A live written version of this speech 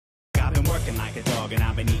working like a dog and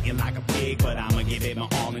I've been eating like a pig, but I'ma give it my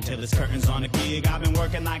all until it's curtains on the gig. I've been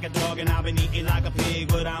working like a dog and I've been eating like a pig,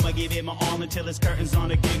 but I'ma give it my all until it's curtains on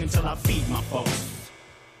the gig, until I feed my folks.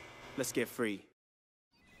 Let's get free.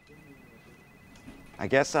 I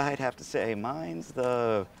guess I'd have to say mine's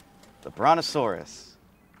the brontosaurus.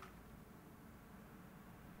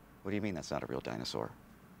 What do you mean that's not a real dinosaur?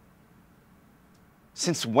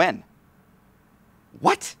 Since when?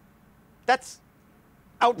 What? That's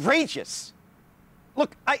outrageous.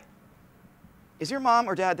 Look, is your mom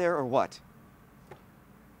or dad there or what?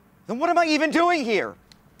 Then what am I even doing here?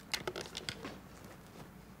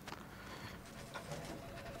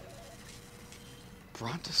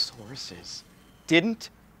 Brontosauruses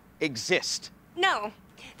didn't exist. No,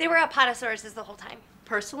 they were apatosauruses the whole time.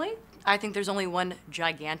 Personally, I think there's only one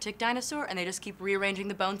gigantic dinosaur, and they just keep rearranging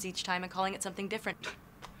the bones each time and calling it something different.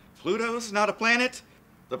 Pluto's not a planet?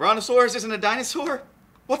 The brontosaurus isn't a dinosaur?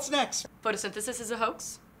 What's next? Photosynthesis is a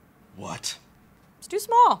hoax. What? It's too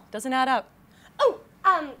small. Doesn't add up. Oh,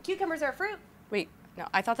 cucumbers are a fruit. Wait, no,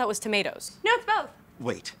 I thought that was tomatoes. No, it's both.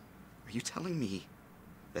 Wait, are you telling me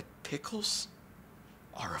that pickles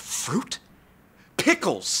are a fruit?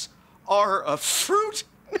 Pickles are a fruit?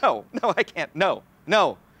 No, I can't. No.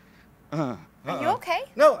 Are you okay?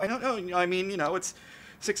 No, I don't know. I mean, it's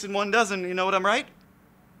 6 and 1 dozen. You know what I'm right?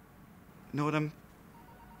 You know what I'm...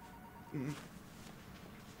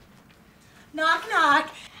 Knock, knock.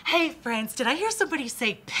 Hey, friends, did I hear somebody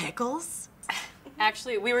say pickles?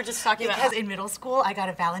 Actually, we were just talking about Because in middle school, I got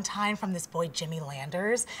a Valentine from this boy, Jimmy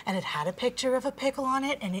Landers, and it had a picture of a pickle on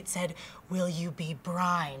it, and it said, "Will you be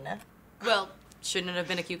brine?" Well, shouldn't it have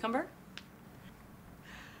been a cucumber?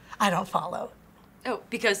 I don't follow. Oh,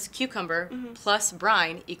 because cucumber plus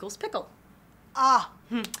brine equals pickle.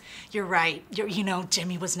 You're right.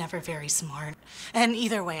 Jimmy was never very smart. And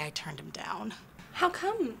either way, I turned him down. How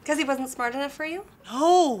come? Because he wasn't smart enough for you?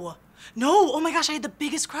 No, oh my gosh, I had the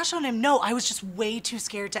biggest crush on him. No, I was just way too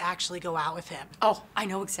scared to actually go out with him. Oh, I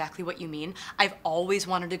know exactly what you mean. I've always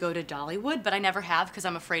wanted to go to Dollywood, but I never have because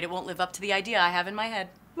I'm afraid it won't live up to the idea I have in my head.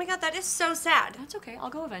 Oh my God, that is so sad. That's okay, I'll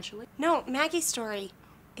go eventually. No, Maggie's story.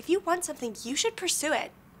 If you want something, you should pursue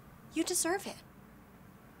it. You deserve it.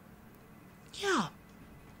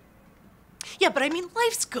 Yeah, but I mean,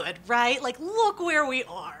 life's good, right? Like, look where we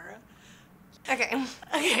are.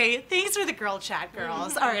 Okay, thanks for the girl chat,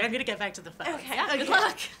 girls. All right, I'm gonna get back to the phone. Okay, Yeah, good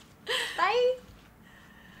luck. Bye.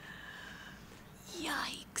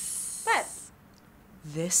 Yikes. What?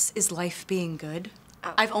 This is life being good?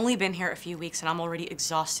 Oh. I've only been here a few weeks and I'm already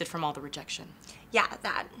exhausted from all the rejection. Yeah,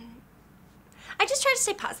 that. I just try to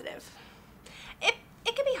stay positive. It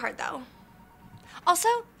can be hard, though. Also,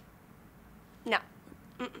 no.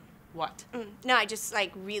 What? No, I just,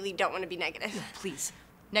 really don't want to be negative. Please.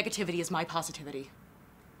 Negativity is my positivity.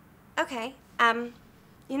 Okay.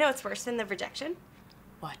 You know what's worse than the rejection?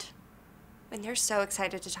 What? When they're so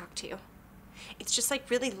excited to talk to you. It's just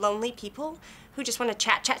really lonely people who just want to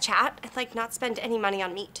chat, and not spend any money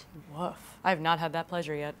on meat. Woof. I have not had that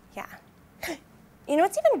pleasure yet. Yeah. You know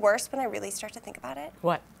what's even worse when I really start to think about it?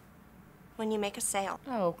 What? When you make a sale.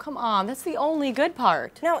 Oh, come on. That's the only good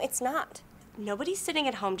part. No, it's not. Nobody's sitting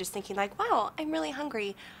at home just thinking wow, I'm really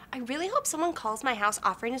hungry. I really hope someone calls my house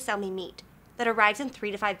offering to sell me meat that arrives in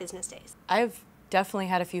 3 to 5 business days. I've definitely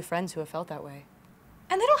had a few friends who have felt that way.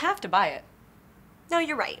 And they don't have to buy it. No,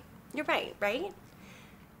 you're right. You're right?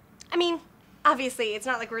 I mean, obviously, it's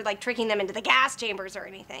not like we're tricking them into the gas chambers or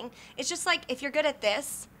anything. It's just if you're good at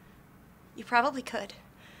this, you probably could.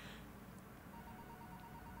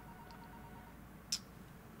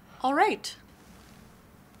 All right.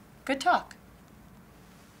 Good talk.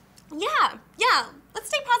 Yeah. Let's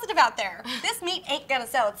stay positive out there. This meat ain't gonna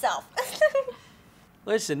sell itself.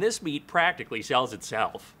 Listen, this meat practically sells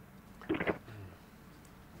itself.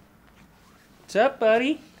 What's up,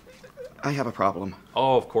 buddy? I have a problem.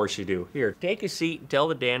 Oh, of course you do. Here, take a seat and tell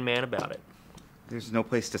the Dan man about it. There's no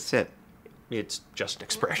place to sit. It's just an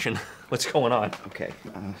expression. What's going on? Okay,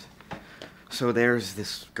 so there's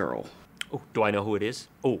this girl. Oh, do I know who it is?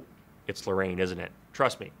 Oh, it's Lorraine, isn't it?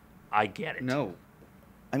 Trust me, I get it. No.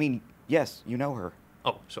 I mean, yes, you know her.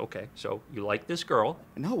 Oh, so okay. So you like this girl?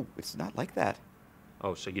 No, it's not like that.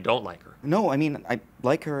 Oh, so you don't like her? No, I mean, I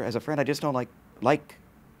like her as a friend. I just don't like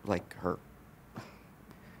her.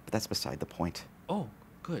 But that's beside the point. Oh,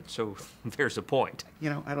 good. So there's a point.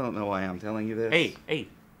 I don't know why I'm telling you this. Hey,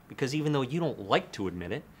 because even though you don't like to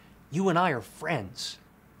admit it, you and I are friends.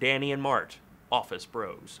 Danny and Mart, office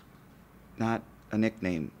bros. Not a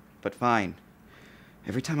nickname, but fine.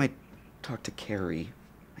 Every time I talk to Carrie,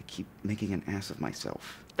 I keep making an ass of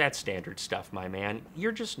myself. That's standard stuff, my man.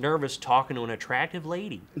 You're just nervous talking to an attractive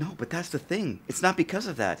lady. No, but that's the thing. It's not because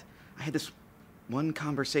of that. I had this one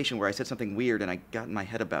conversation where I said something weird and I got in my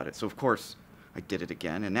head about it. So, of course, I did it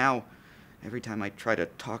again. And now, every time I try to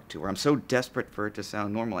talk to her, I'm so desperate for it to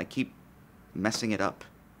sound normal, I keep messing it up.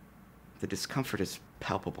 The discomfort is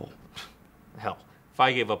palpable. Hell, if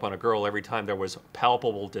I gave up on a girl every time there was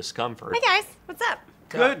palpable discomfort... Hey guys, what's up?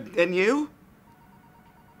 Good. And you?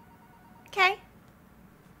 Okay.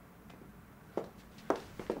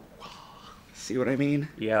 See what I mean?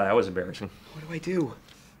 Yeah, that was embarrassing. What do I do?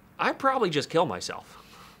 I'd probably just kill myself.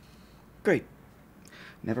 Great.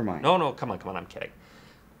 Never mind. No, come on, I'm kidding.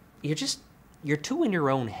 You're too in your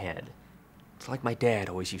own head. It's like my dad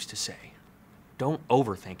always used to say. Don't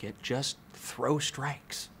overthink it, just throw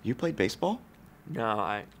strikes. You played baseball?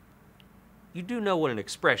 No, You do know what an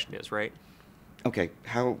expression is, right? Okay,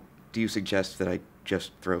 how do you suggest that I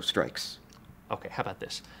just throw strikes? Okay, how about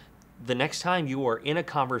this? The next time you are in a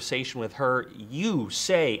conversation with her, you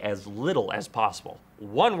say as little as possible.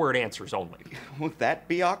 One-word answers only. Won't that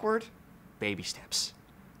be awkward? Baby steps.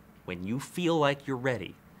 When you feel like you're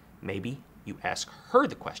ready, maybe you ask her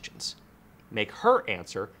the questions. Make her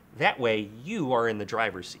answer. That way you are in the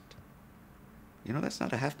driver's seat. You know, that's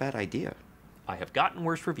not a half-bad idea. I have gotten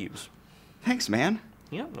worse reviews. Thanks, man.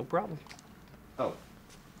 Yeah, no problem. Oh,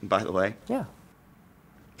 by the way, Yeah.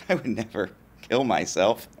 I would never kill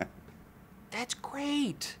myself. That's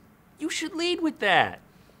great. You should lead with that.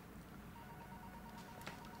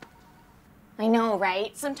 I know,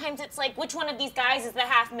 right? Sometimes it's like, which one of these guys is the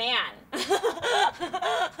half man?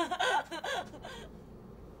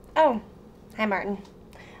 Oh, hi Martin.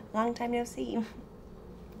 Long time no see.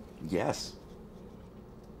 Yes.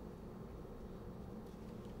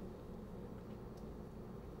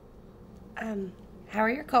 How are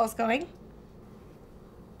your calls going?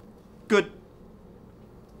 Good.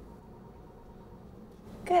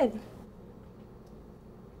 Good.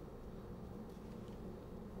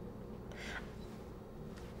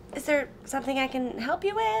 Is there something I can help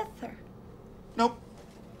you with, or? Nope.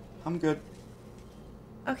 I'm good.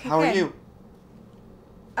 Okay, How are good. you?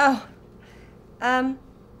 Oh, I'm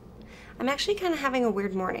actually kind of having a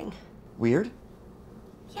weird morning. Weird?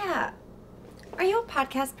 Yeah. Are you a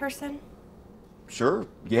podcast person? Sure,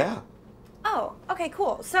 yeah. Oh, okay,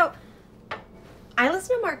 cool. So, I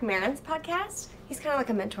listen to Mark Maron's podcast. He's kind of like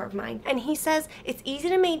a mentor of mine. And he says it's easy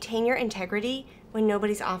to maintain your integrity when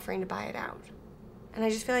nobody's offering to buy it out. And I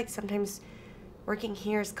just feel like sometimes working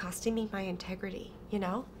here is costing me my integrity, you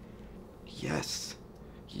know? Yes.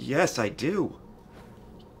 Yes, I do.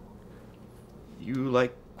 You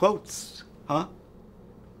like quotes, huh?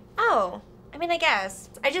 Oh, I mean, I guess.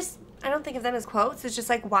 I don't think of them as quotes. It's just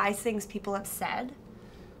like wise things people have said.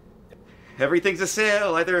 Everything's a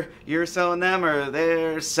sale. Either you're selling them or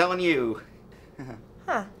they're selling you.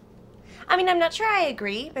 Huh. I mean, I'm not sure I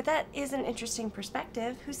agree, but that is an interesting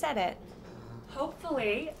perspective. Who said it?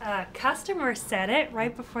 Hopefully, a customer said it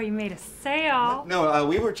right before you made a sale. No,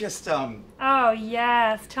 we were just, Oh,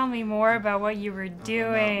 yes. Tell me more about what you were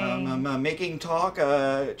doing. making talk,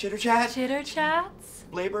 chitter chat. Chitter chats?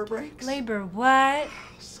 Labor breaks. Labor what?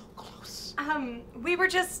 So close. We were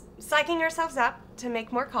just psyching ourselves up to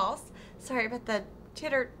make more calls. Sorry about the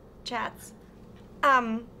chitter chats.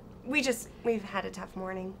 We've had a tough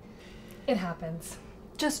morning. It happens.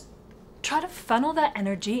 Just try to funnel that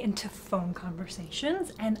energy into phone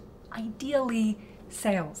conversations and ideally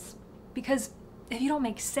sales. Because if you don't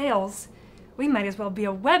make sales, we might as well be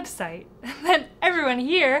a website. And then everyone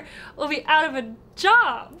here will be out of a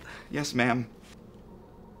job. Yes, ma'am.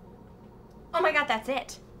 Oh my god, that's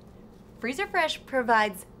it. Freezer Fresh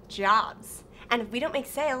provides jobs. And if we don't make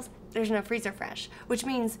sales, there's no Freezer Fresh, which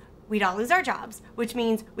means we'd all lose our jobs, which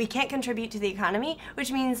means we can't contribute to the economy,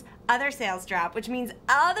 which means other sales drop, which means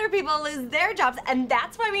other people lose their jobs, and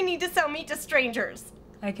that's why we need to sell meat to strangers.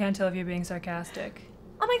 I can't tell if you're being sarcastic.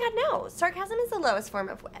 Oh my god, no. Sarcasm is the lowest form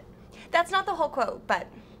of wit. That's not the whole quote, but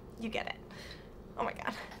you get it. Oh my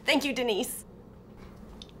god. Thank you, Denise.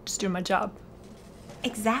 Just doing my job.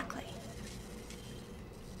 Exactly.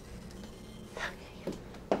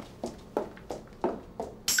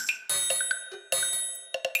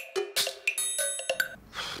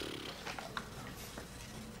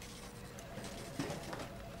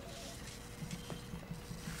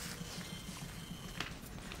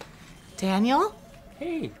 Daniel?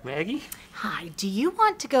 Hey, Maggie. Hi, do you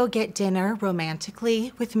want to go get dinner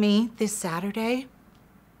romantically with me this Saturday?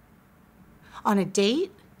 On a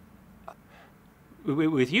date?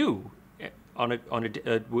 With you?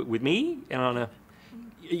 With me? And on a...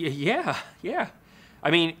 Yeah.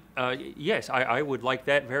 I mean, yes, I would like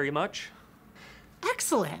that very much.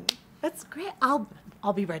 Excellent. That's great. I'll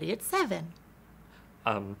be ready at 7.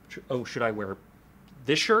 Should I wear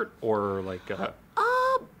this shirt or like?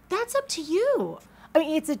 That's up to you. I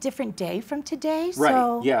mean, it's a different day from today, so.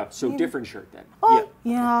 Right. Yeah. So different shirt then. Oh,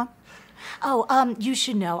 yeah. Oh, you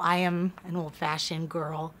should know I am an old-fashioned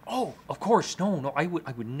girl. Oh, of course. No. I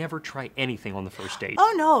would never try anything on the first date.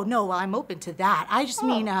 Oh, no. Well, I'm open to that. I just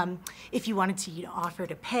mean, if you wanted to, offer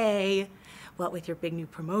to pay, what with your big new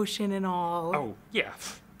promotion and all. Oh, yeah.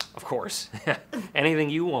 Of course. Anything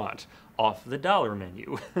you want. Off the dollar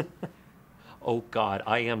menu. Oh, God,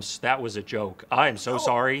 that was a joke. I am so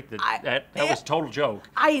sorry. That was a total joke.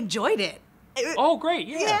 I enjoyed it. Oh, great,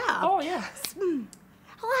 yeah. Yeah. Oh, yeah.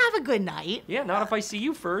 I'll have a good night. Yeah, not if I see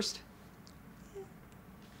you first.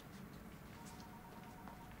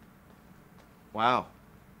 Wow.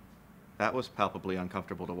 That was palpably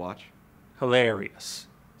uncomfortable to watch. Hilarious.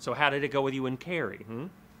 So how did it go with you and Carrie,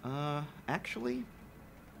 Actually,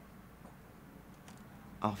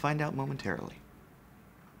 I'll find out momentarily.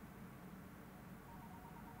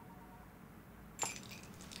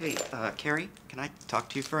 Hey, Carrie, can I talk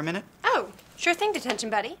to you for a minute? Oh, sure thing, detention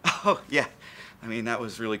buddy. Oh, yeah. I mean, that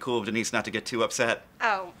was really cool of Denise not to get too upset.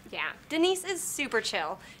 Oh, yeah. Denise is super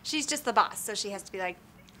chill. She's just the boss, so she has to be like,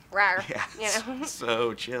 rawr, Yeah, you know?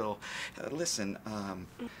 so chill. Listen,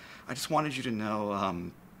 I just wanted you to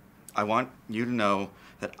know, I want you to know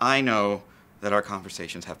that I know that our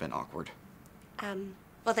conversations have been awkward.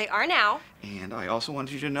 Well, they are now. And I also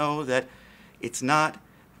wanted you to know that it's not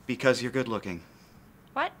because you're good looking.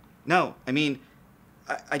 What? No, I mean,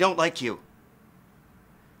 I don't like you.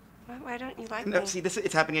 Why don't you like No, me? see,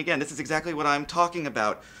 it's happening again. This is exactly what I'm talking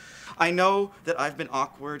about. I know that I've been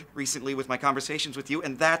awkward recently with my conversations with you,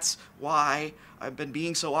 and that's why I've been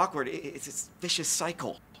being so awkward. It's this vicious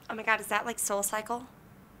cycle. Oh my God, is that like Soul Cycle?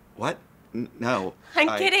 What? No.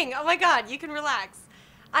 I'm kidding. Oh my God, you can relax.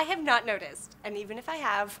 I have not noticed, and even if I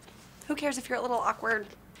have, who cares if you're a little awkward?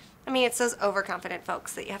 I mean, it's those overconfident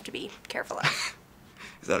folks that you have to be careful of.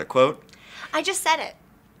 Is that a quote? I just said it.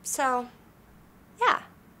 So, yeah,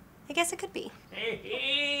 I guess it could be.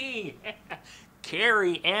 Hey.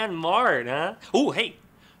 Carrie and Mart, huh? Oh, hey,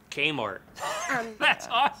 Kmart. That's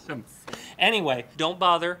awesome. Anyway, don't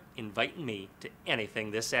bother inviting me to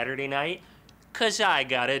anything this Saturday night, 'cause I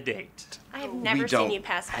got a date. I have never seen you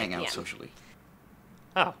past 5 hang out p.m. socially.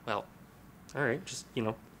 Oh, well, all right, just,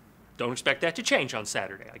 don't expect that to change on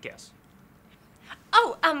Saturday, I guess.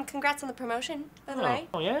 Oh, congrats on the promotion, by the way.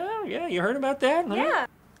 Oh, yeah, you heard about that? Huh? Yeah.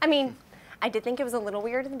 I mean, I did think it was a little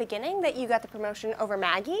weird in the beginning that you got the promotion over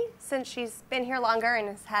Maggie, since she's been here longer and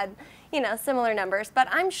has had, similar numbers, but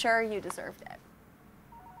I'm sure you deserved it.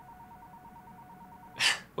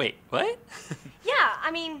 Wait, what? Yeah,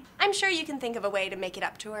 I mean, I'm sure you can think of a way to make it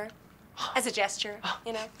up to her. As a gesture,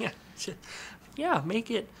 Yeah, make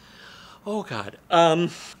it. Oh, God.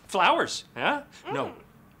 Flowers, huh? No.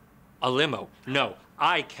 A limo. No,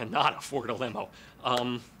 I cannot afford a limo.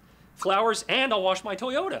 Flowers, and I'll wash my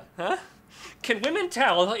Toyota, huh? Can women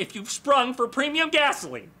tell if you've sprung for premium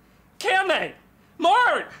gasoline? Can they?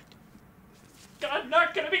 Mart! I'm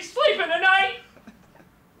not gonna be sleeping tonight!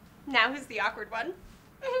 Now who's the awkward one?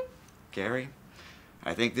 Carrie,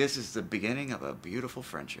 I think this is the beginning of a beautiful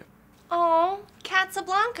friendship. Oh,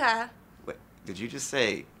 Casablanca. Wait, did you just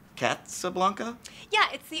say Casablanca? Yeah,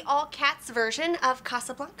 it's the all-cats version of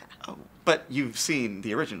Casablanca. Oh, but you've seen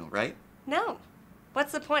the original, right? No.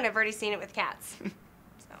 What's the point? I've already seen it with cats.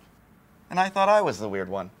 So. And I thought I was the weird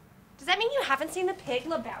one. Does that mean you haven't seen The Pig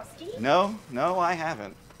Lebowski? No, I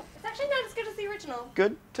haven't. It's actually not as good as the original.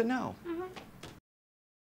 Good to know.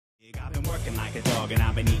 I've been working like a dog and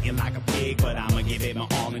I've been eating like a pig, but I'ma give it my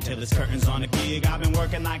all until it's curtains on the gig. I've been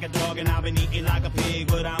working like a dog and I've been eating like a pig,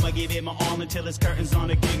 but I'ma give it my all until it's curtains on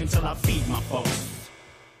the gig, until I feed my folks.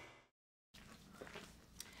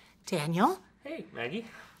 Daniel? Hey, Maggie.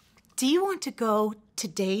 Do you want to go to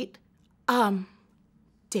date,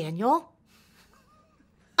 Daniel?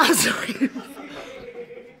 I'm sorry.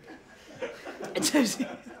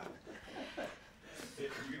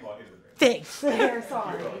 Thanks.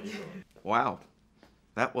 Sorry. Wow,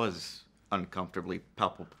 that was uncomfortably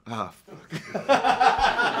palpable.